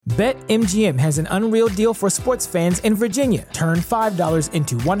BetMGM has an unreal deal for sports fans in Virginia. Turn $5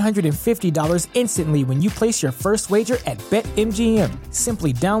 into $150 instantly when you place your first wager at BetMGM.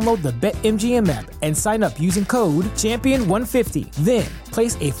 Simply download the BetMGM app and sign up using code Champion150. Then,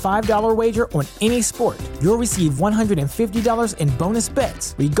 place a $5 wager on any sport. You'll receive $150 in bonus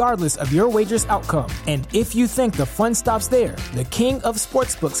bets, regardless of your wager's outcome. And if you think the fun stops there, the King of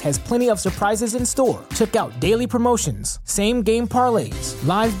Sportsbooks has plenty of surprises in store. Check out daily promotions, same-game parlays,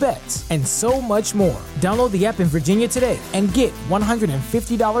 live bets, and so much more. Download the app in Virginia today and get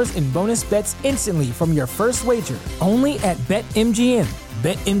 $150 in bonus bets instantly from your first wager. Only at BetMGM.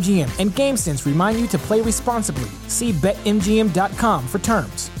 BetMGM and GameSense remind you to play responsibly. See BetMGM.com for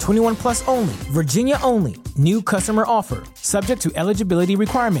terms. 21 plus only. Virginia only. New customer offer. Subject to eligibility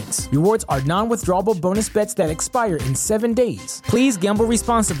requirements. Rewards are non-withdrawable bonus bets that expire in 7 days. Please gamble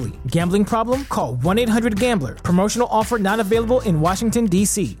responsibly. Gambling problem? Call 1-800-GAMBLER. Promotional offer not available in Washington,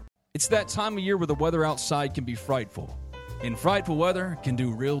 D.C. It's that time of year where the weather outside can be frightful. And frightful weather can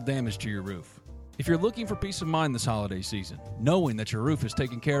do real damage to your roof. If you're looking for peace of mind this holiday season, knowing that your roof is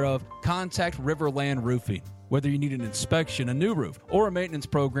taken care of, contact Riverland Roofing. Whether you need an inspection, a new roof, or a maintenance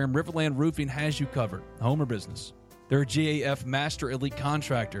program, Riverland Roofing has you covered, home or business. They're a GAF Master Elite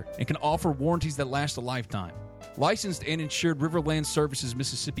Contractor and can offer warranties that last a lifetime. Licensed and insured, Riverland services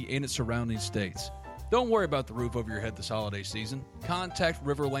Mississippi and its surrounding states. Don't worry about the roof over your head this holiday season. Contact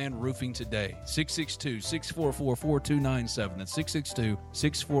Riverland Roofing today. 662-644-4297. That's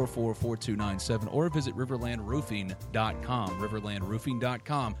 662-644-4297. Or visit riverlandroofing.com.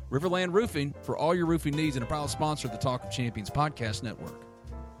 Riverlandroofing.com. Riverland Roofing for all your roofing needs and a proud sponsor of the Talk of Champions podcast network.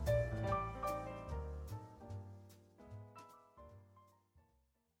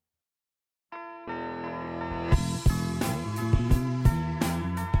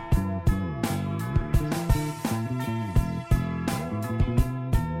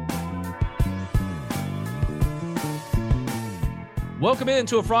 Welcome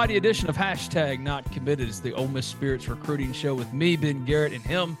into a Friday edition of Hashtag Not Committed. It's the Ole Miss Spirits recruiting show with me, Ben Garrett, and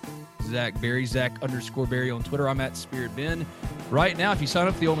him, Zach Berry, Zach_Berry on Twitter. I'm at Spirit Ben. Right now, if you sign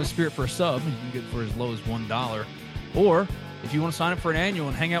up for the Ole Miss Spirit for a sub, you can get it for as low as $1. Or if you want to sign up for an annual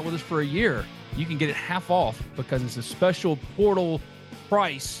and hang out with us for a year, you can get it half off because it's a special portal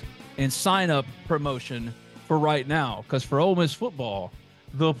price and sign-up promotion for right now. Because for Ole Miss football,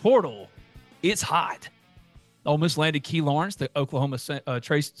 the portal, it's hot. Ole Miss landed Key Lawrence, the Oklahoma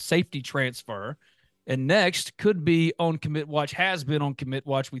safety transfer. And next could be on commit watch, has been on commit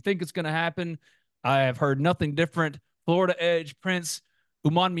watch. We think it's going to happen. I have heard nothing different. Florida Edge, Prince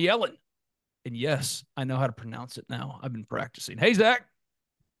Umanmielen. And yes, I know how to pronounce it now. I've been practicing. Hey, Zach.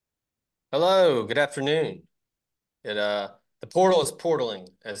 Hello, good afternoon. The portal is portaling,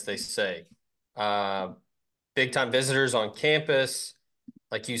 as they say. Big-time visitors on campus.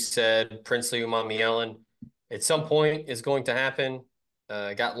 Like you said, Princely Umanmielen. At some point is going to happen.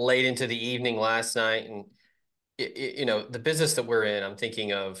 Got late into the evening last night. And, the business that we're in, I'm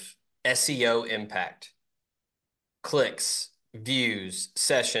thinking of SEO impact, clicks, views,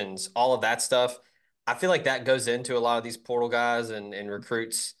 sessions, all of that stuff. I feel like that goes into a lot of these portal guys and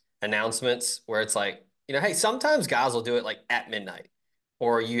recruits announcements where it's like, hey, sometimes guys will do it like at midnight.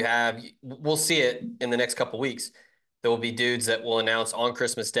 Or we'll see it in the next couple of weeks. There will be dudes that will announce on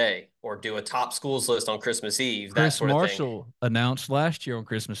Christmas Day or do a top schools list on Christmas Eve. That Chris sort of Marshall thing. Announced last year on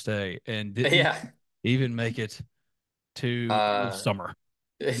Christmas Day and didn't even make it to summer.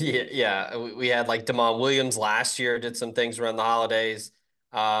 Yeah. We had like Damon Williams last year, did some things around the holidays.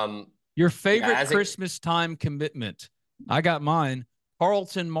 Your favorite Christmas time commitment. I got mine.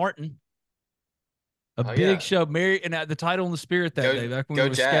 Carlton Martin. Big show. Mary, and the title in the Spirit that day, back when we were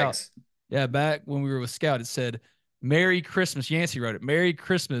with Scout. Yeah, back when we were with Scout, it said, Merry Christmas. Yancey wrote it. Merry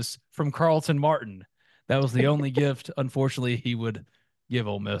Christmas from Carlton Martin. That was the only gift, unfortunately, he would give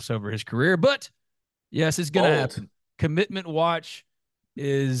Ole Miss over his career. But, yes, it's going to happen. Commitment watch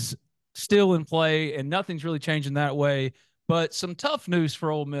is still in play, and nothing's really changing that way. But some tough news for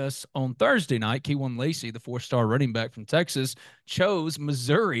Ole Miss on Thursday night. Keywan Lacey, the 4-star running back from Texas, chose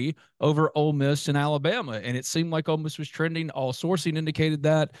Missouri over Ole Miss and Alabama. And it seemed like Ole Miss was trending. All sourcing indicated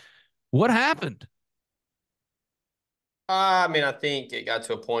that. What happened? I think it got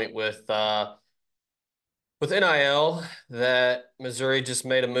to a point with NIL that Missouri just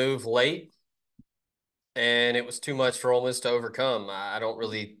made a move late, and it was too much for Ole Miss to overcome. I don't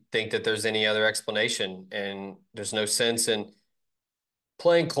really think that there's any other explanation, and there's no sense in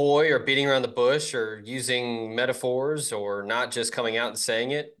playing coy or beating around the bush or using metaphors or not just coming out and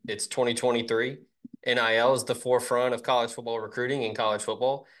saying it. It's 2023. NIL is the forefront of college football recruiting in college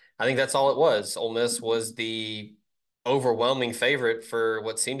football. I think that's all it was. Ole Miss was the overwhelming favorite for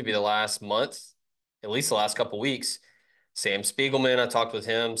what seemed to be the last month, at least the last couple weeks. Sam Spiegelman, I talked with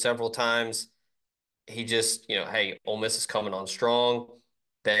him several times. He just, hey, Ole Miss is coming on strong.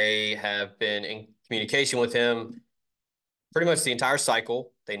 They have been in communication with him pretty much the entire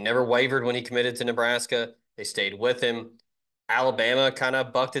cycle. They never wavered when he committed to Nebraska. They stayed with him. Alabama kind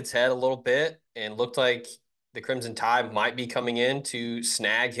of bucked its head a little bit and looked like the Crimson Tide might be coming in to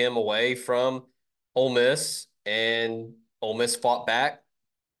snag him away from Ole Miss. And Ole Miss fought back,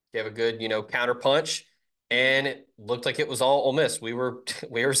 gave a good, counter punch, and it looked like it was all Ole Miss. We were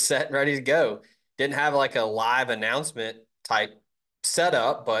we were set and ready to go. Didn't have like a live announcement type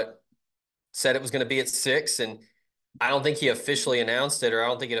setup, but said it was going to be at 6, and I don't think he officially announced it, or I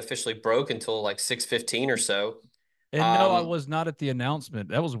don't think it officially broke until like 6:15 or so. And no, I was not at the announcement.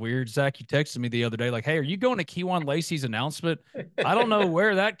 That was weird. Zach, you texted me the other day, like, hey, are you going to Keywan Lacey's announcement? I don't know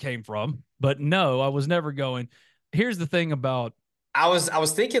where that came from, but no, I was never going. Here's the thing about I was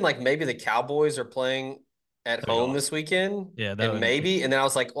thinking like maybe the Cowboys are playing at they home are. this weekend, Yeah, that and would, maybe, and then I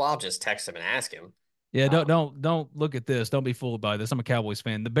was like, well, I'll just text him and ask him. yeah, don't Um, don't don't look at this. Don't be fooled by this. I'm a Cowboys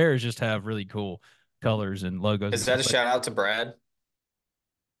fan. The Bears just have really cool colors and logos and is that stuff a like shout out to Brad?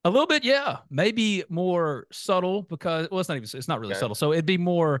 a little bit, yeah. Maybe more subtle because well, it's not really Okay, subtle. So it'd be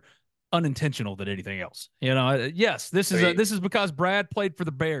more unintentional than anything else. Yes, so this is because Brad played for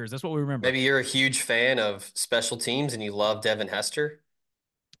the Bears. That's what we remember. maybe you're a huge fan of special teams and you love Devin Hester.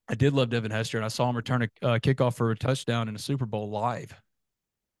 I did love Devin Hester, and I saw him return a kickoff for a touchdown in a Super Bowl live.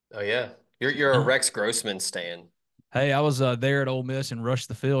 Oh yeah, you're a Uh, Rex Grossman stan. Hey, I was there at Ole Miss and rushed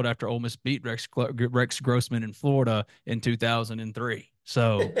the field after Ole Miss beat Rex Grossman in Florida in 2003.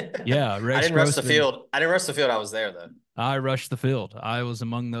 So yeah, I Rex didn't rush the Grossman. field. I didn't rush the field. I was there though. I rushed the field. I was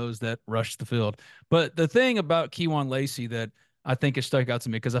among those that rushed the field. But the thing about Keywan Lacey that I think has stuck out to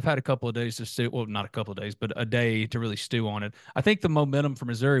me because I've had a couple of days to stew. Well, not a couple of days, but a day to really stew on it. I think the momentum for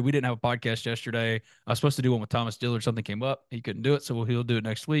Missouri. We didn't have a podcast yesterday. I was supposed to do one with Thomas Dillard. Something came up. He couldn't do it, so he'll do it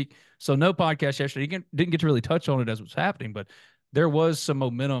next week. So no podcast yesterday. Didn't get to really touch on it as it was happening, but there was some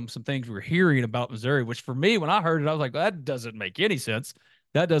momentum, some things we were hearing about Missouri. Which for me, when I heard it, I was like, that doesn't make any sense.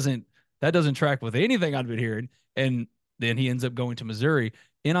 That doesn't that doesn't track with anything I've been hearing. And then he ends up going to Missouri.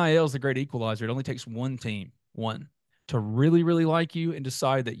 NIL is the great equalizer. It only takes one team, one, to really, really like you and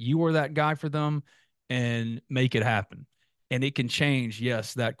decide that you are that guy for them and make it happen. And it can change,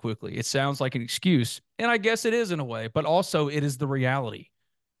 yes, that quickly. It sounds like an excuse, and I guess it is in a way, but also it is the reality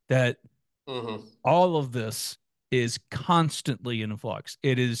that Mm-hmm. all of this is constantly in flux.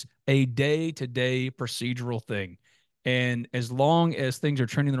 It is a day to day procedural thing. And as long as things are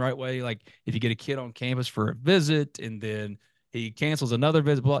trending the right way, like if you get a kid on campus for a visit and then he cancels another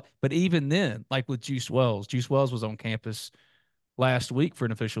visit, but even then, like with Juice Wells was on campus last week for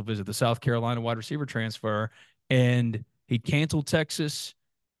an official visit, the South Carolina wide receiver transfer, and he canceled Texas.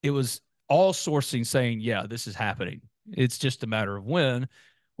 It was all sourcing saying, yeah, this is happening. It's just a matter of when.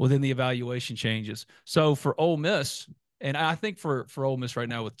 Well, then the evaluation changes. So for Ole Miss, and I think for Ole Miss right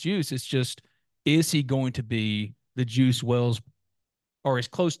now with Juice, it's just is he going to be the Juice Wells or as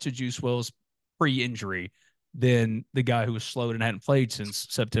close to Juice Wells pre-injury than the guy who was slowed and hadn't played since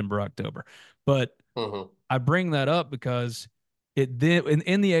September, October. But Mm-hmm. I bring that up because it then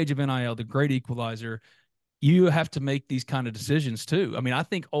in the age of NIL, the great equalizer, you have to make these kind of decisions too. I mean, I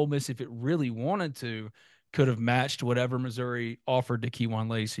think Ole Miss, if it really wanted to, could have matched whatever Missouri offered to Keywan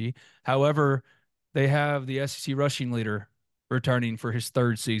Lacey. However, they have the SEC rushing leader returning for his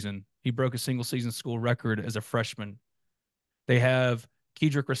third season. He broke a single season school record as a freshman. They have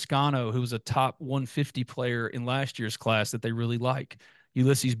Kedrick Riscano, who was a top 150 player in last year's class that they really like.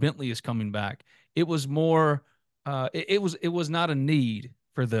 Ulysses Bentley is coming back. It was more, it was not a need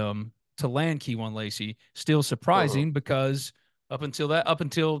for them to land Keywan Lacey. Still Mm-hmm. surprising because up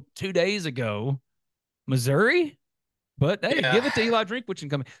until 2 days ago, Missouri. But hey, Yeah. give it to Eli Drinkwitz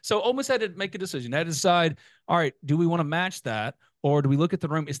and come. So almost had to make a decision. They had to decide, all right, do we want to match that? Or do we look at the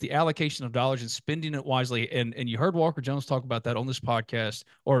room? It's the allocation of dollars and spending it wisely. And you heard Walker Jones talk about that on this podcast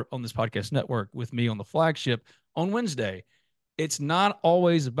or on this podcast network with me on the flagship on Wednesday. It's not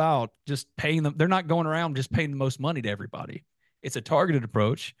always about just paying them. They're not going around just paying the most money to everybody. It's a targeted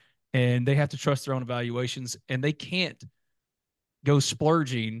approach, and they have to trust their own evaluations, and they can't go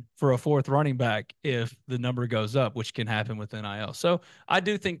splurging for a fourth running back if the number goes up, which can happen with NIL. So I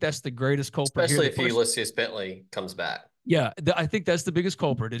do think that's the greatest culprit here. Especially The if person, Ulysses Bentley comes back. yeah, I think that's the biggest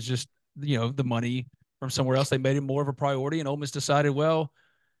culprit is just the money from somewhere else. They made it more of a priority, and Ole Miss decided, well,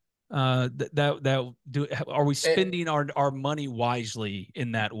 that do are we And, spending our money wisely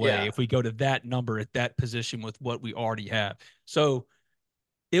in that way yeah. if we go to that number at that position with what we already have? So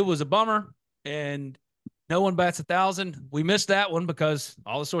it was a bummer, and No one bats 1,000. We missed that one because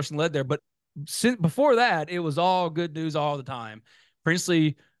all the sourcing led there. But before that, it was all good news all the time.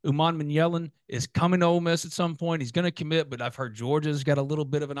 Princely Uman is coming to Ole Miss at some point. He's going to commit, but I've heard Georgia's got a little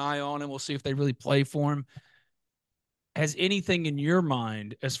bit of an eye on him. We'll see if they really play for him. Has anything in your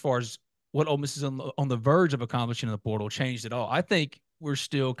mind as far as what Ole Miss is on the verge of accomplishing in the portal changed at all? I think we're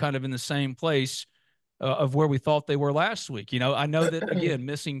still kind of in the same place of where we thought they were last week. I know that, again,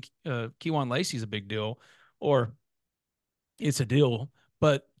 missing Kewan Lacey is a big deal, or it's a deal,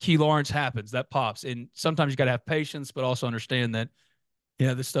 but Key Lawrence happens. That pops. And sometimes you got to have patience, but also understand that,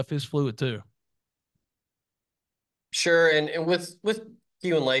 this stuff is fluid too. Sure. And with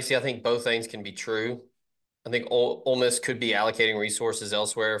Kewan Lacey, I think both things can be true. I think Ole Miss could be allocating resources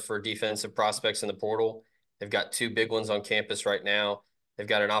elsewhere for defensive prospects in the portal. They've got two big ones on campus right now. They've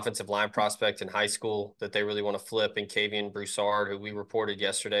got an offensive line prospect in high school that they really want to flip in Kavian Broussard, who we reported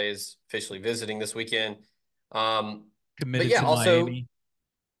yesterday is officially visiting this weekend. Committed but yeah, to also, Miami.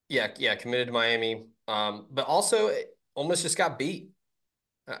 Yeah, committed to Miami. But also, Ole Miss just got beat.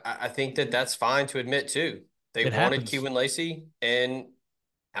 I think that's fine to admit too. They It wanted happens. Kewan Lacey and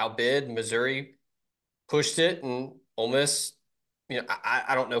outbid Missouri, pushed it, and Ole Miss.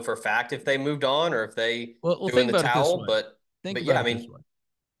 I don't know for a fact if they moved on or if they Well, threw in think the about it this towel, way. but yeah, I This mean, way.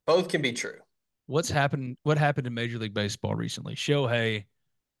 both can be true. What happened in Major League Baseball recently? Shohei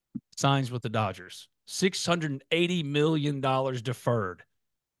signs with the Dodgers. $680 million deferred.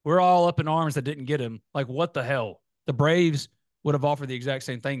 We're all up in arms that didn't get him. Like, what the hell? The Braves would have offered the exact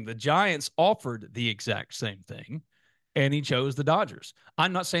same thing. The Giants offered the exact same thing, and he chose the Dodgers.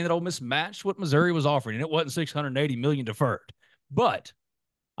 I'm not saying that Ole Miss matched what Missouri was offering, and it wasn't $680 million deferred. But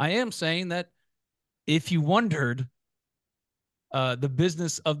I am saying that if you wondered the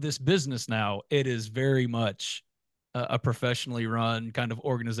business of this business now, it is very much a professionally run kind of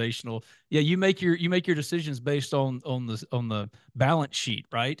organizational. Yeah, you make your decisions based on the balance sheet,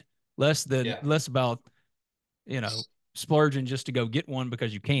 right? Yeah. Less about splurging just to go get one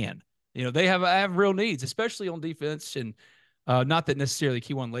because you can. They have real needs, especially on defense, and not that necessarily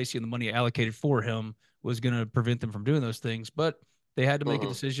Kewan Lacey and the money allocated for him was going to prevent them from doing those things, but they had to make a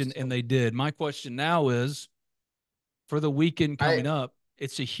Mm-hmm. decision and they did. My question now is, for the weekend coming I up,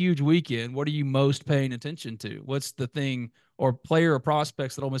 it's a huge weekend. What are you most paying attention to? What's the thing or player or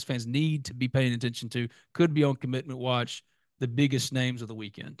prospects that Ole Miss fans need to be paying attention to? Could be on commitment watch, the biggest names of the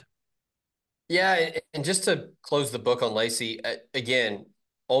weekend. Yeah, and just to close the book on Lacey, again,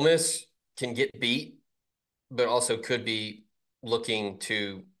 Ole Miss can get beat, but also could be looking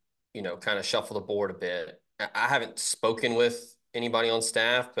to, kind of shuffle the board a bit. I haven't spoken with anybody on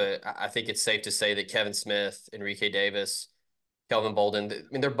staff, but I think it's safe to say that Kevin Smith, Enrique Davis, Kelvin Bolden, I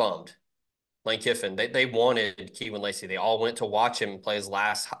mean, they're bummed. Lane Kiffin, they wanted Kewan Lacey. They all went to watch him play his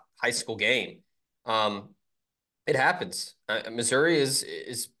last high school game. Um, it happens. Missouri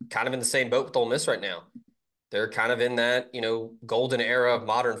is kind of in the same boat with Ole Miss right now. They're kind of in that, golden era of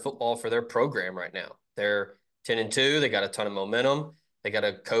modern football for their program right now. They're 10-2. They got a ton of momentum. They got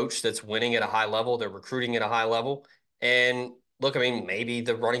a coach that's winning at a high level. They're recruiting at a high level. And look, I mean, maybe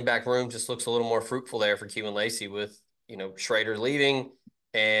the running back room just looks a little more fruitful there for Kewan Lacey with, Schrader leaving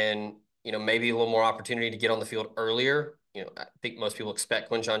and, maybe a little more opportunity to get on the field earlier. I think most people expect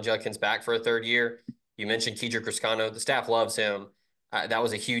Quinshon Judkins back for a third year. You mentioned Kedrick Riscano. The staff loves him. That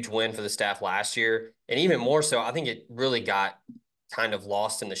was a huge win for the staff last year. And even more so, I think it really got kind of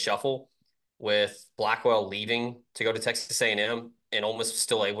lost in the shuffle with Blackwell leaving to go to Texas A&M and almost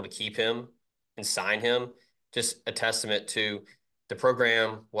still able to keep him and sign him. Just a testament to the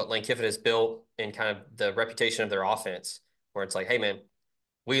program, what Lane Kiffin has built, and kind of the reputation of their offense, where it's like, hey, man,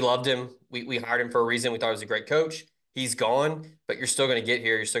 we loved him. We hired him for a reason. We thought he was a great coach. He's gone, but you're still going to get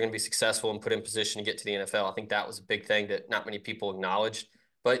here. You're still going to be successful and put in position to get to the NFL. I think that was a big thing that not many people acknowledged.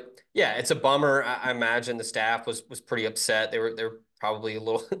 But yeah, it's a bummer. I imagine the staff was pretty upset. They're probably a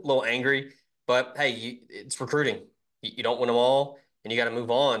little angry. But hey, it's recruiting. You don't win them all, and you got to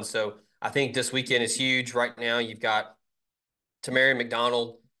move on. So I think this weekend is huge. Right now, you've got Tamari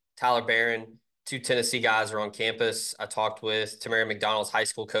McDonald, Tyler Barron, two Tennessee guys are on campus. I talked with Tamari McDonald's high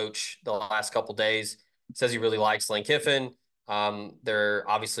school coach the last couple of days. Says he really likes Lane Kiffin. They're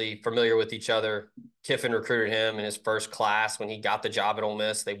obviously familiar with each other. Kiffin recruited him in his first class when he got the job at Ole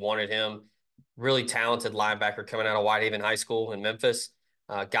Miss. They wanted him. Really talented linebacker coming out of Whitehaven High School in Memphis.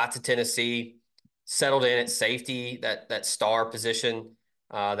 Got to Tennessee, settled in at safety, that star position,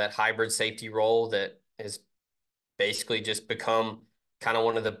 that hybrid safety role that is basically just become kind of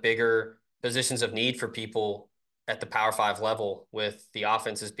one of the bigger positions of need for people at the Power Five level, with the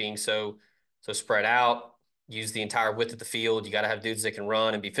offenses being so spread out. Use the entire width of the field. You got to have dudes that can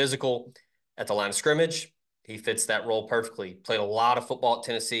run and be physical at the line of scrimmage. He fits that role perfectly. Played a lot of football at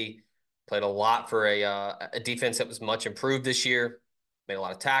Tennessee, played a lot for a defense that was much improved this year, made a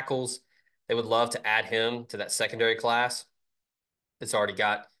lot of tackles. They would love to add him to that secondary class. It's already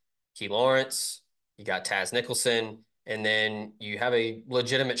got Key Lawrence, you got Taz Nicholson, and then you have a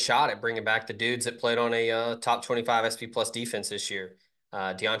legitimate shot at bringing back the dudes that played on a top 25 SP plus defense this year.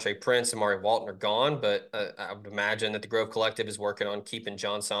 DeAndre Prince and Mari Walton are gone, but I would imagine that the Grove Collective is working on keeping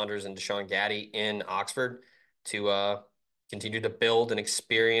John Saunders and Deshaun Gaddy in Oxford to continue to build an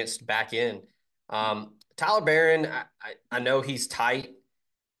experienced back end. Tyler Barron, I know he's tight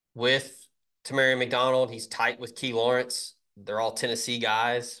with Tamarion McDonald. He's tight with Key Lawrence. They're all Tennessee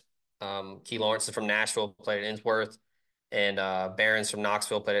guys. Key Lawrence is from Nashville, played at Innsworth, and Barron's from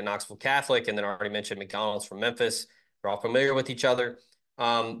Knoxville, played at Knoxville Catholic, and then I already mentioned McDonald's from Memphis. They're all familiar with each other,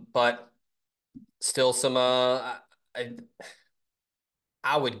 but still some.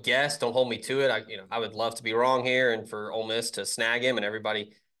 I would guess. Don't hold me to it. I would love to be wrong here, and for Ole Miss to snag him and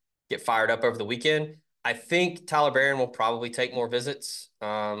everybody get fired up over the weekend. I think Tyler Barron will probably take more visits.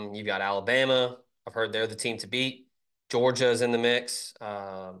 You've got Alabama. I've heard they're the team to beat. Georgia is in the mix.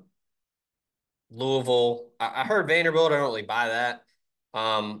 Louisville. I heard Vanderbilt. I don't really buy that.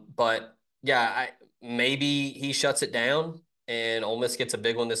 But yeah, maybe he shuts it down and Ole Miss gets a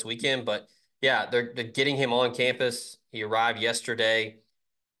big one this weekend. But yeah, they're getting him on campus. He arrived yesterday.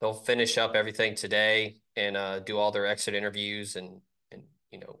 They'll finish up everything today and do all their exit interviews and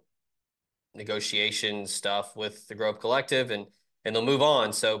negotiation stuff with the Grove Collective and they'll move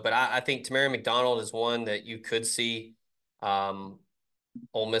on. So, but I think Tamarion McDonald is one that you could see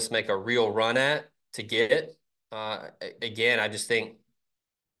Ole Miss make a real run at to get. Again, I just think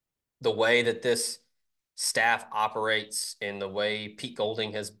the way that this staff operates and the way Pete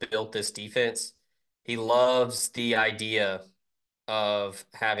Golding has built this defense, he loves the idea of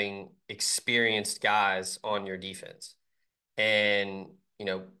having experienced guys on your defense. And,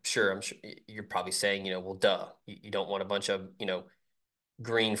 sure, I'm sure you're probably saying, well, duh, you don't want a bunch of,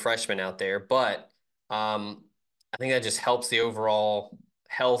 green freshmen out there. But I think that just helps the overall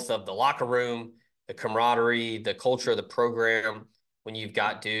health of the locker room, the camaraderie, the culture of the program when you've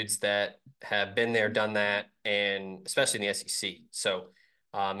got dudes that have been there, done that, and especially in the SEC. So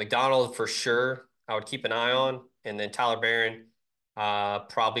McDonald for sure, I would keep an eye on. And then Tyler Barron,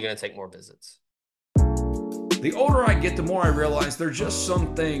 probably going to take more visits. The older I get, the more I realize there are just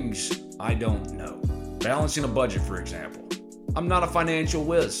some things I don't know. Balancing a budget, for example. I'm not a financial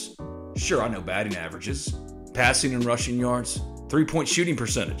whiz. Sure, I know batting averages, passing and rushing yards, 3-point shooting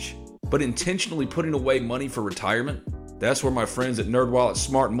percentage. But intentionally putting away money for retirement? That's where my friends at NerdWallet's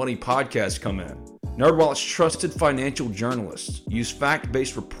Smart Money Podcast come in. NerdWallet's trusted financial journalists use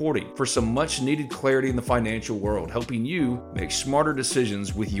fact-based reporting for some much-needed clarity in the financial world, helping you make smarter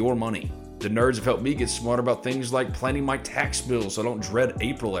decisions with your money. The nerds have helped me get smart about things like planning my tax bill so I don't dread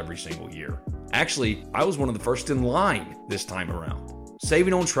April every single year. Actually, I was one of the first in line this time around.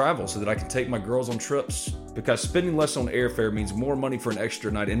 Saving on travel so that I can take my girls on trips, because spending less on airfare means more money for an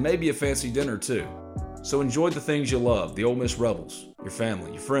extra night and maybe a fancy dinner too. So enjoy the things you love, the Ole Miss Rebels, your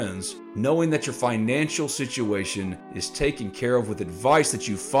family, your friends, knowing that your financial situation is taken care of with advice that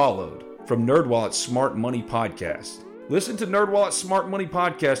you followed from NerdWallet's Smart Money Podcast. Listen to NerdWallet's Smart Money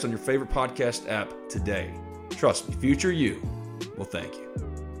Podcast on your favorite podcast app today. Trust me, future you will thank you.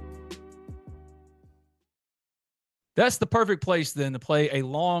 That's the perfect place then to play a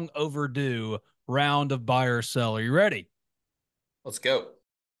long overdue round of buy or sell. Are you ready? Let's go.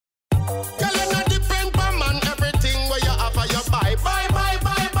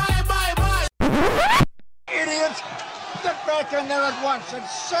 Idiot! Get back in there at once and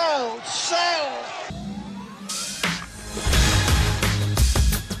sell! Sell!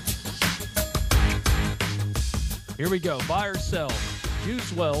 Here we go. Buy or sell.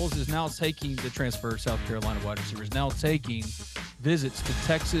 Juice Wells is now taking the transfer South Carolina wide receiver, is now taking visits to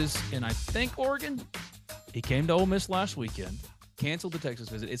Texas and I think Oregon. He came to Ole Miss last weekend, canceled the Texas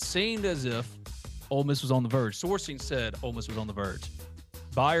visit. It seemed as if Ole Miss was on the verge. Sourcing said Ole Miss was on the verge.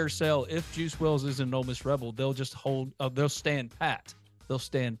 Buy or sell, if Juice Wells isn't an Ole Miss Rebel, they'll just they'll stand pat. They'll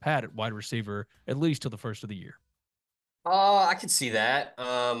stand pat at wide receiver at least till the first of the year. I could see that,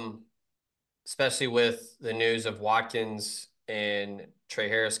 especially with the news of Watkins and Trey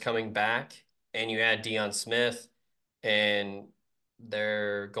Harris coming back, and you add Deion Smith, and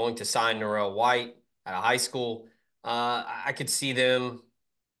they're going to sign Norrell White out of high school. I could see them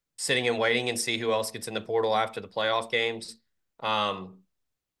sitting and waiting and see who else gets in the portal after the playoff games. But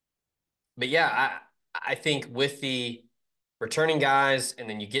yeah, I think with the returning guys, and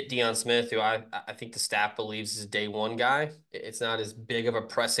then you get Deion Smith, who I think the staff believes is a day one guy. It's not as big of a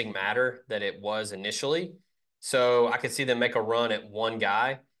pressing matter that it was initially. So I could see them make a run at one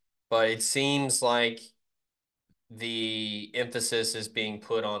guy, but it seems like the emphasis is being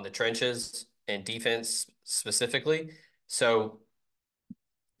put on the trenches and defense specifically. So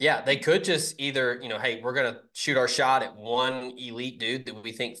yeah, they could just either, hey, we're going to shoot our shot at one elite dude that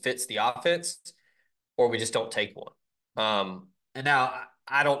we think fits the offense, or we just don't take one. And now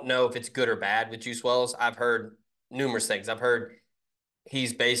I don't know if it's good or bad with Juice Wells. I've heard numerous things. I've heard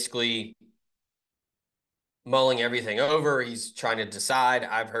he's basically mulling everything over. He's trying to decide.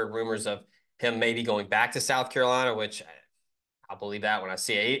 I've heard rumors of him maybe going back to South Carolina, which I'll believe that when I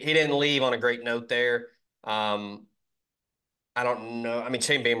see it. He didn't leave on a great note there. I don't know. I mean,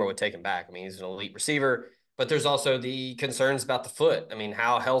 Shane Beamer would take him back. I mean, he's an elite receiver, but there's also the concerns about the foot. I mean,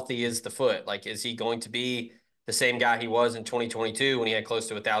 how healthy is the foot? Like, is he going to be the same guy he was in 2022 when he had close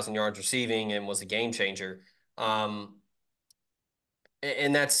to 1,000 yards receiving and was a game changer? And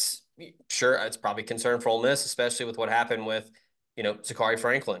that's sure it's probably a concern for Ole Miss, especially with what happened with, Zachary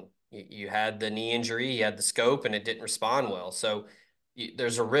Franklin. You had the knee injury, you had the scope, and it didn't respond well. So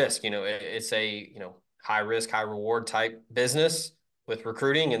there's a risk. It's a high risk, high reward type business with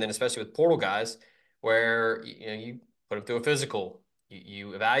recruiting, and then especially with portal guys, where you put them through a physical,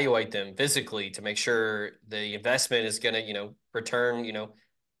 you evaluate them physically to make sure the investment is going to return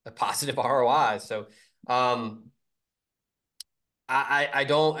a positive ROI. So I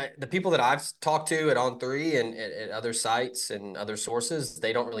don't, the people that I've talked to at On3 and at other sites and other sources,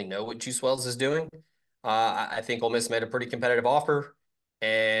 they don't really know what Juice Wells is doing. I think Ole Miss made a pretty competitive offer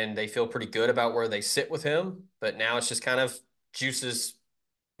and they feel pretty good about where they sit with him. But now it's just kind of Juice's,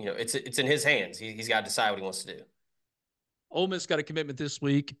 it's in his hands. He's got to decide what he wants to do. Ole Miss got a commitment this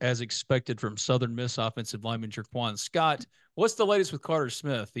week, as expected, from Southern Miss offensive lineman Jaquan Scott. What's the latest with Carter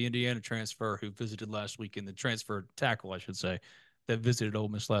Smith, the Indiana transfer who visited last weekend, the transfer tackle, I should say, that visited Ole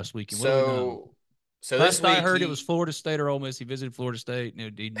Miss last weekend? What do we know? So Last this week I heard, it was Florida State or Ole Miss. He visited Florida State,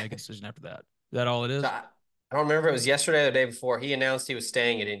 and he'd make a decision after that. Is that all it is? So I don't remember if it was yesterday or the day before. He announced he was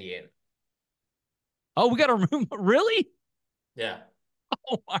staying at Indiana. Oh, we got to remove – really? Yeah.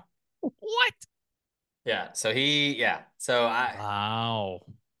 Oh, my – what? Yeah. So Wow.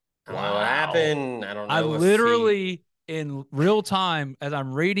 I don't know what happened. I don't know. I literally, in real time, as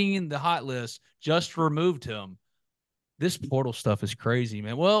I'm reading the hot list, just removed him. This portal stuff is crazy,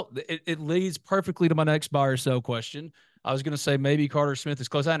 man. Well, it leads perfectly to my next buy or sell question. I was going to say maybe Carter Smith is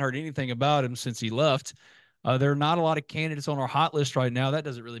close. I hadn't heard anything about him since he left. There are not a lot of candidates on our hot list right now. That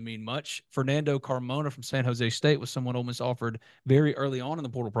doesn't really mean much. Fernando Carmona from San Jose State was someone Ole Miss offered very early on in the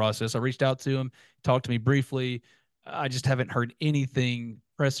portal process. I reached out to him, talked to me briefly. I just haven't heard anything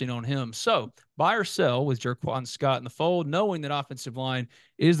pressing on him. So buy or sell with Jaquan Scott in the fold, knowing that offensive line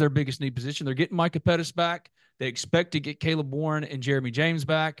is their biggest need position. They're getting Micah Pettis back. They expect to get Caleb Warren and Jeremy James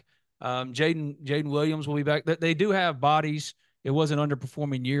back. Jaden Williams will be back. They do have bodies. It was an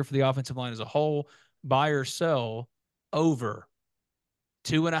underperforming year for the offensive line as a whole. Buy or sell over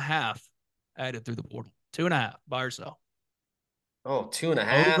 2.5 added through the portal. 2.5. Buy or sell. Oh,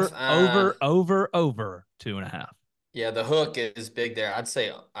 2.5. Over 2.5. Yeah, the hook is big there. I'd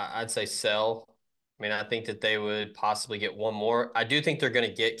say sell. I mean, I think that they would possibly get one more. I do think they're going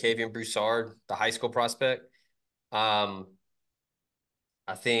to get Kavian Broussard, the high school prospect. I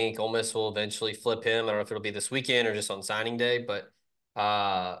think Ole Miss will eventually flip him. I don't know if it'll be this weekend or just on signing day, but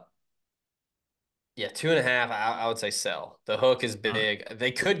yeah, 2.5. I would say sell. The hook is big. Right.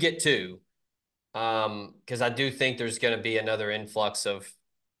 They could get two, because I do think there's going to be another influx of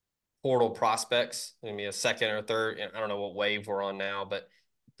portal prospects. Maybe a second or third. I don't know what wave we're on now, but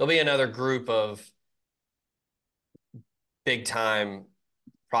there'll be another group of big time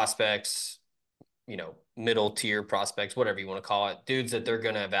prospects, middle tier prospects, whatever you want to call it, dudes that they're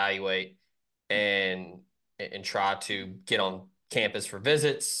going to evaluate and try to get on campus for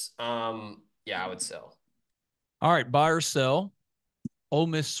visits. Yeah, I would sell. All right, buy or sell. Ole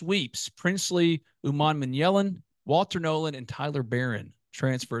Miss sweeps Princely, Uman Minyelin, Walter Nolen, and Tyler Barron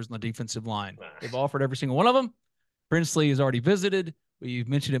transfers on the defensive line. They've offered every single one of them. Princely has already visited. We've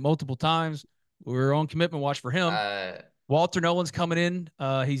mentioned it multiple times. We're on commitment watch for him. Walter Nolen's coming in.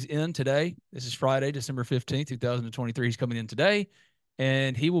 He's in today. This is Friday, December 15th, 2023. He's coming in today,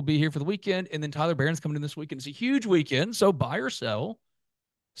 and he will be here for the weekend. And then Tyler Barron's coming in this weekend. It's a huge weekend, so buy or sell.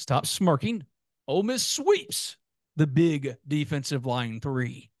 Stop smirking. Ole Miss sweeps the big defensive line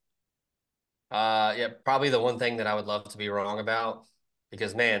 3. Yeah, probably the one thing that I would love to be wrong about,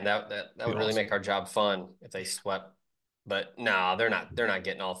 because man, that would really make our job fun if they swept. But no, they're not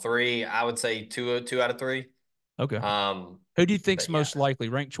getting all 3. I would say two out of 3. Okay. Who do you think's most likely?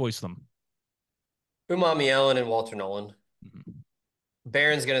 Rank choice them. Uman Minyelin and Walter Nolen. Mm-hmm.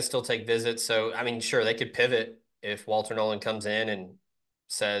 Barron's going to still take visits. So, I mean, sure, they could pivot if Walter Nolen comes in and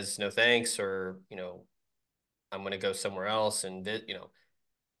says no thanks, or, I'm going to go somewhere else. And,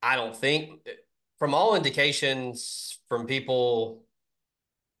 I don't think, from all indications from people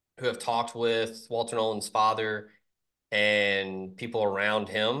who have talked with Walter Nolen's father and people around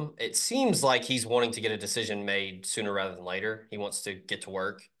him, it seems like he's wanting to get a decision made sooner rather than later. He wants to get to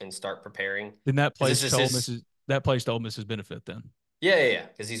work and start preparing. Then that Because plays this is to Ole his, Miss's that plays to Ole Miss's benefit then. yeah.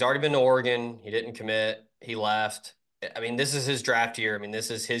 Because he's already been to Oregon. He didn't commit. He left. I mean, this is his draft year. I mean,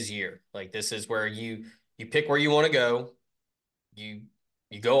 this is his year. Like, this is where you pick where you want to go. You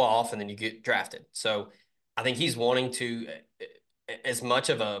go off and then you get drafted. So I think he's wanting to, as much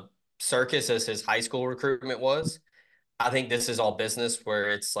of a circus as his high school recruitment was. I think this is all business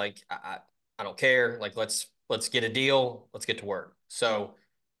where it's like, I don't care. Like, let's get a deal. Let's get to work. So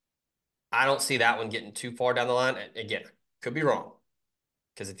I don't see that one getting too far down the line. Again, could be wrong,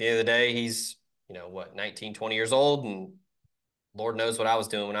 because at the end of the day, he's, 19, 20 years old, and Lord knows what I was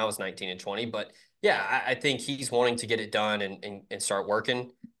doing when I was 19 and 20. But yeah, I think he's wanting to get it done and start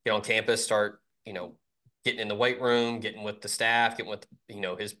working, get on campus, start, getting in the weight room, getting with the staff, getting with,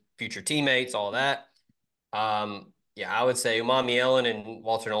 his future teammates, all that. Yeah, I would say Umami Ellen and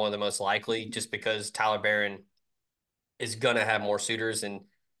Walter Nolen are the most likely, just because Tyler Barron is going to have more suitors, and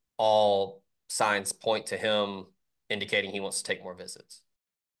all signs point to him indicating he wants to take more visits.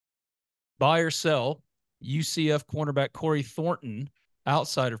 Buy or sell, UCF cornerback Corey Thornton,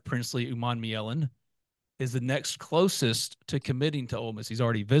 outside of Princely Umanmielen, is the next closest to committing to Ole Miss. He's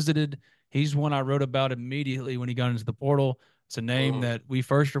already visited. He's one I wrote about immediately when he got into the portal. It's a name that we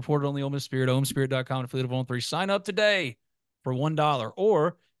first reported on the Ole Miss Spirit, OleMissSpirit.com, affiliate of On3. Sign up today for $1.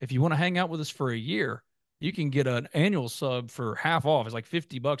 Or if you want to hang out with us for a year, you can get an annual sub for half off. It's like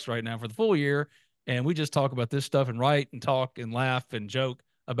 $50 right now for the full year. And we just talk about this stuff and write and talk and laugh and joke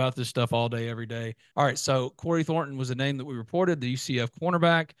about this stuff all day, every day. All right. So Corey Thornton was a name that we reported, the UCF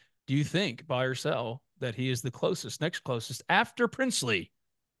cornerback. Do you think, buy or sell, that he is the next closest after Princely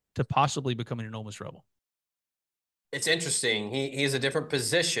to possibly becoming an Ole Miss Rebel? It's interesting. He is a different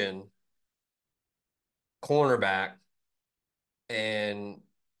position, cornerback, and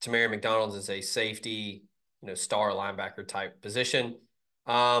Tamari McDonald is a safety, star linebacker type position.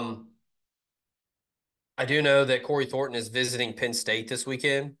 I do know that Corey Thornton is visiting Penn State this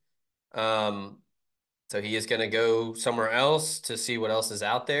weekend. So he is going to go somewhere else to see what else is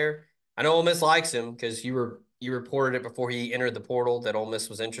out there. I know Ole Miss likes him, because you reported it before he entered the portal that Ole Miss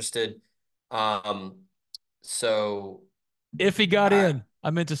was interested. So if he got in, I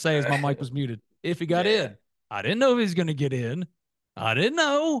meant to say as my mic was muted, if he got in, I didn't know if he was going to get in. I didn't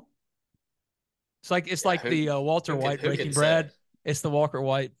know. It's like the Walter White Breaking Bad. It's the Walker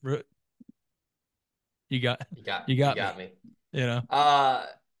White. You got me. Yeah,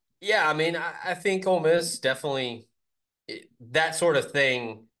 I mean, I think Ole Miss definitely, that sort of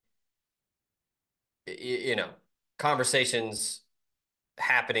thing, conversations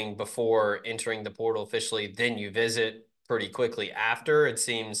happening before entering the portal officially, then you visit pretty quickly after. It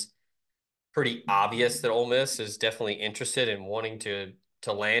seems pretty obvious that Ole Miss is definitely interested in wanting to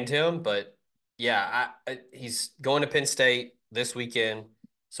land him. But yeah, he's going to Penn State this weekend,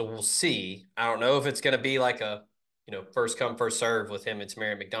 so we'll see. I don't know if it's going to be like a first come first serve with him and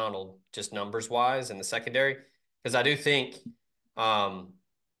Tamari McDonald, just numbers wise in the secondary, because I do think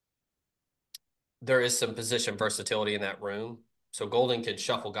there is some position versatility in that room. So Golden can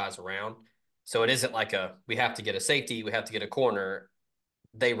shuffle guys around. So it isn't like we have to get a safety, we have to get a corner.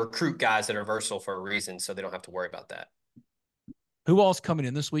 They recruit guys that are versatile for a reason, so they don't have to worry about that. Who all's coming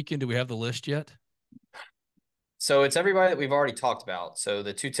in this weekend? Do we have the list yet? So it's everybody that we've already talked about. So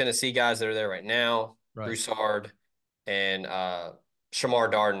the two Tennessee guys that are there right now, right. Broussard and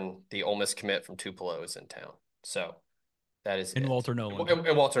Shamar Darden, the Ole Miss commit from Tupelo, is in town. So that is and Walter Nolen.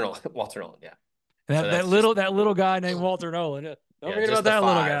 And Walter Nolen, yeah. That little guy named Walter Nolen. Don't forget about that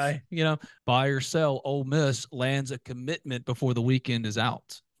little guy. Buy or sell, Ole Miss lands a commitment before the weekend is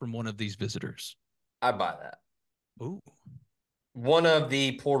out from one of these visitors. I buy that. Ooh. One of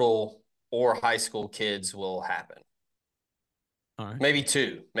the portal or high school kids will happen. All right. Maybe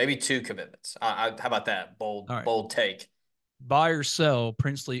two commitments. How about that? Bold take. Buy or sell,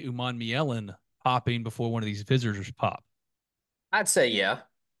 Princely Umanmielen popping before one of these visitors pop. I'd say yeah.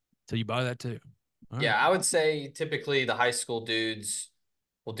 So you buy that too? All yeah, right. I would say typically the high school dudes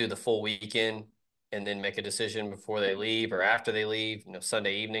will do the full weekend and then make a decision before they leave or after they leave,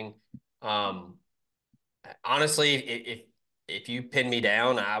 Sunday evening. Honestly, if you pin me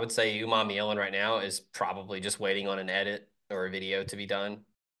down, I would say Umami Ellen right now is probably just waiting on an edit or a video to be done.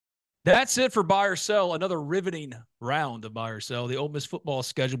 That's it for buy or sell. Another riveting round of buy or sell. The Ole Miss football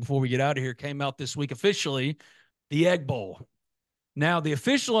schedule before we get out of here came out this week officially. The Egg Bowl. Now, the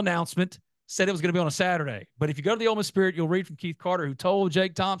official announcement said it was going to be on a Saturday. But if you go to the Ole Miss Spirit, you'll read from Keith Carter, who told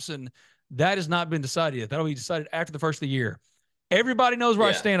Jake Thompson that has not been decided yet. That'll be decided after the first of the year. Everybody knows where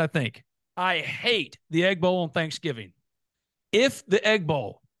I stand, I think. I hate the Egg Bowl on Thanksgiving. If the Egg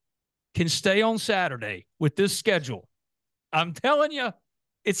Bowl can stay on Saturday with this schedule, I'm telling you,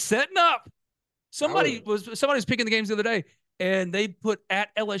 it's setting up. Somebody was picking the games the other day, and they put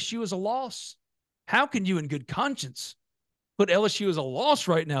at LSU as a loss. How can you in good conscience put LSU as a loss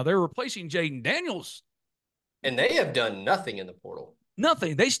right now? They're replacing Jaden Daniels. And they have done nothing in the portal.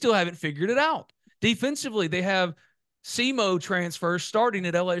 Nothing. They still haven't figured it out. Defensively, they have SEMO transfers starting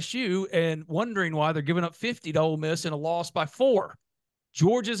at LSU and wondering why they're giving up 50 to Ole Miss in a loss by 4.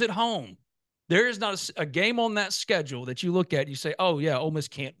 Georgia's at home. There is not a game on that schedule that you look at and you say, oh, yeah, Ole Miss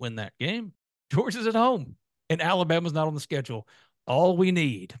can't win that game. Georgia's at home, and Alabama's not on the schedule. All we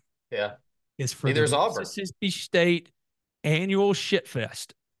need is for the Mississippi State annual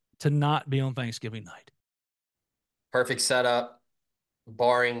shitfest to not be on Thanksgiving night. Perfect setup,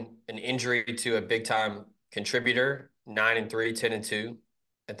 barring an injury to a big-time contributor, 9-3, 10-2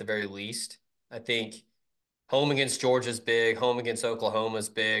 at the very least. I think home against Georgia's big. Home against Oklahoma's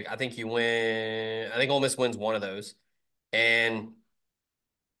big. I think you win. I think Ole Miss wins one of those. And,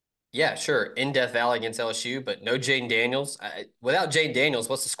 yeah, sure, in Death Valley against LSU, but no Jaden Daniels. Without Jaden Daniels,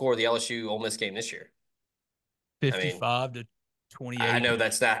 what's the score of the LSU-Ole Miss game this year? 55 to 28. I know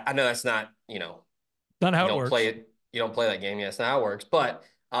that's not, you know. Not how it works. You don't play that game. Yeah, that's not how it works. But,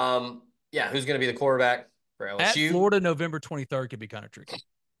 who's going to be the quarterback for LSU? At Florida, November 23rd could be kind of tricky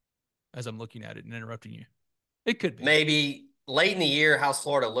as I'm looking at it and interrupting you. It could be. Maybe late in the year, how's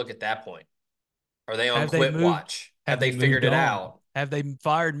Florida look at that point? Are they on quit watch? Have they figured it out? Have they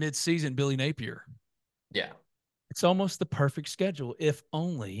fired mid-season Billy Napier? Yeah. It's almost the perfect schedule if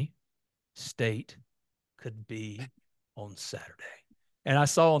only State could be on Saturday. And I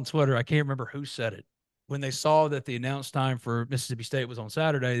saw on Twitter, I can't remember who said it, when they saw that the announced time for Mississippi State was on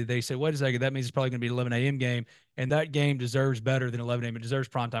Saturday, they said, wait a second, that means it's probably going to be an 11 a.m. game, and that game deserves better than 11 a.m. It deserves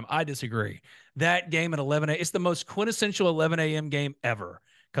prime time. I disagree. That game at 11 a.m., it's the most quintessential 11 a.m. game ever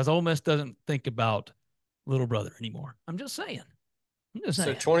because Ole Miss doesn't think about little brother anymore. I'm just saying.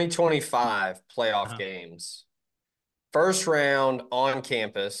 So 2025 playoff games. First round on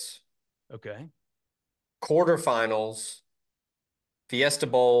campus. Okay. Quarterfinals, Fiesta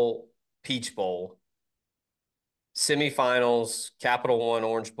Bowl, Peach Bowl. Semifinals, Capital One,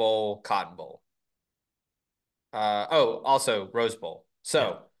 Orange Bowl, Cotton Bowl. Also Rose Bowl.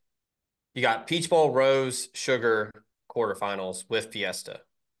 So you got Peach Bowl, Rose, Sugar, quarterfinals with Fiesta.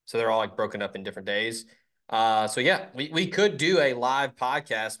 So they're all like broken up in different days. We could do a live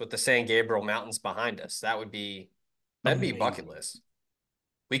podcast with the San Gabriel Mountains behind us. That'd be bucket list.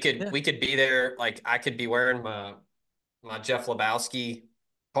 We could be there. Like I could be wearing my Jeff Lebowski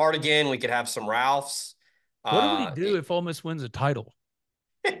cardigan. We could have some Ralphs. What would he do if Ole Miss wins a title?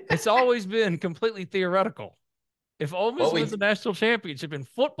 It's always been completely theoretical. If Ole Miss wins the national championship in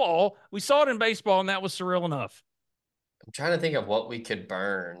football, we saw it in baseball, and that was surreal enough. I'm trying to think of what we could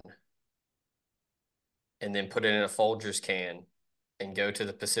burn and then put it in a Folgers can and go to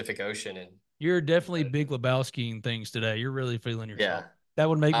the Pacific Ocean. And you're definitely big Lebowski things today. You're really feeling yourself. Yeah. That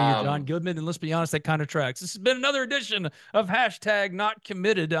would make me your John Goodman. And let's be honest, that kind of tracks. This has been another edition of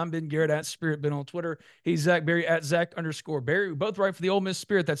 #NotCommitted. I'm Ben Garrett at Spirit Ben on Twitter. He's Zach Berry at Zach_Berry. We both write for the Ole Miss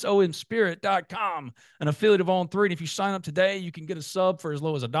Spirit. That's omspirit.com, an affiliate of On 3. And if you sign up today, you can get a sub for as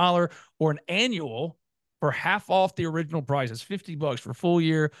low as $1 or an annual for half off the original price. It's $50 for a full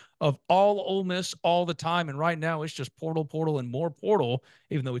year of all Ole Miss all the time. And right now it's just portal, and more portal,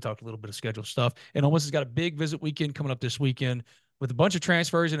 even though we talked a little bit of scheduled stuff. And Ole Miss has got a big visit weekend coming up this weekend with a bunch of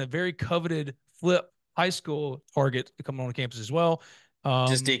transfers and a very coveted Flip high school target coming on campus as well.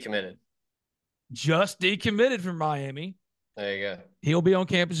 Just decommitted. Just decommitted from Miami. There you go. He'll be on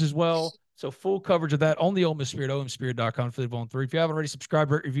campus as well. So full coverage of that on the Ole Miss Spirit, omspirit.com, affiliate of On 3. If you haven't already subscribed,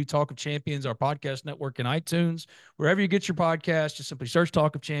 rate, review Talk of Champions, our podcast network, and iTunes. Wherever you get your podcast, just simply search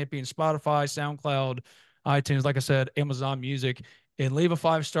Talk of Champions, Spotify, SoundCloud, iTunes, like I said, Amazon Music, and leave a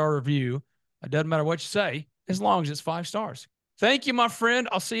 5-star review. It doesn't matter what you say, as long as it's 5 stars. Thank you, my friend.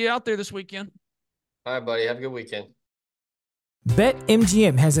 I'll see you out there this weekend. All right, buddy. Have a good weekend.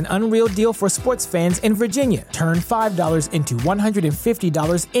 BetMGM has an unreal deal for sports fans in Virginia. Turn $5 into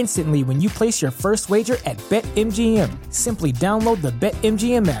 $150 instantly when you place your first wager at BetMGM. Simply download the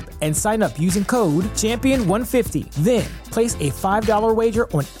BetMGM app and sign up using code Champion150. Then Place a $5 wager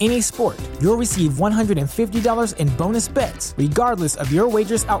on any sport. You'll receive $150 in bonus bets, regardless of your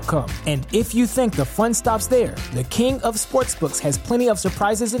wager's outcome. And if you think the fun stops there, the King of Sportsbooks has plenty of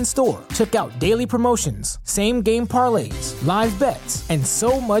surprises in store. Check out daily promotions, same-game parlays, live bets, and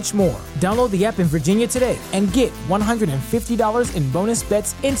so much more. Download the app in Virginia today and get $150 in bonus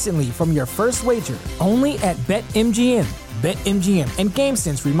bets instantly from your first wager. Only at BetMGM. BetMGM and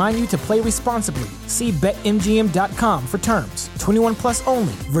GameSense remind you to play responsibly. See BetMGM.com for terms. 21 plus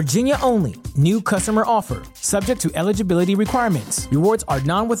only. Virginia only. New customer offer. Subject to eligibility requirements. Rewards are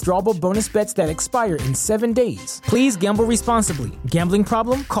non-withdrawable bonus bets that expire in 7 days. Please gamble responsibly. Gambling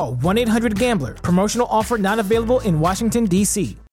problem? Call 1-800-GAMBLER. Promotional offer not available in Washington, D.C.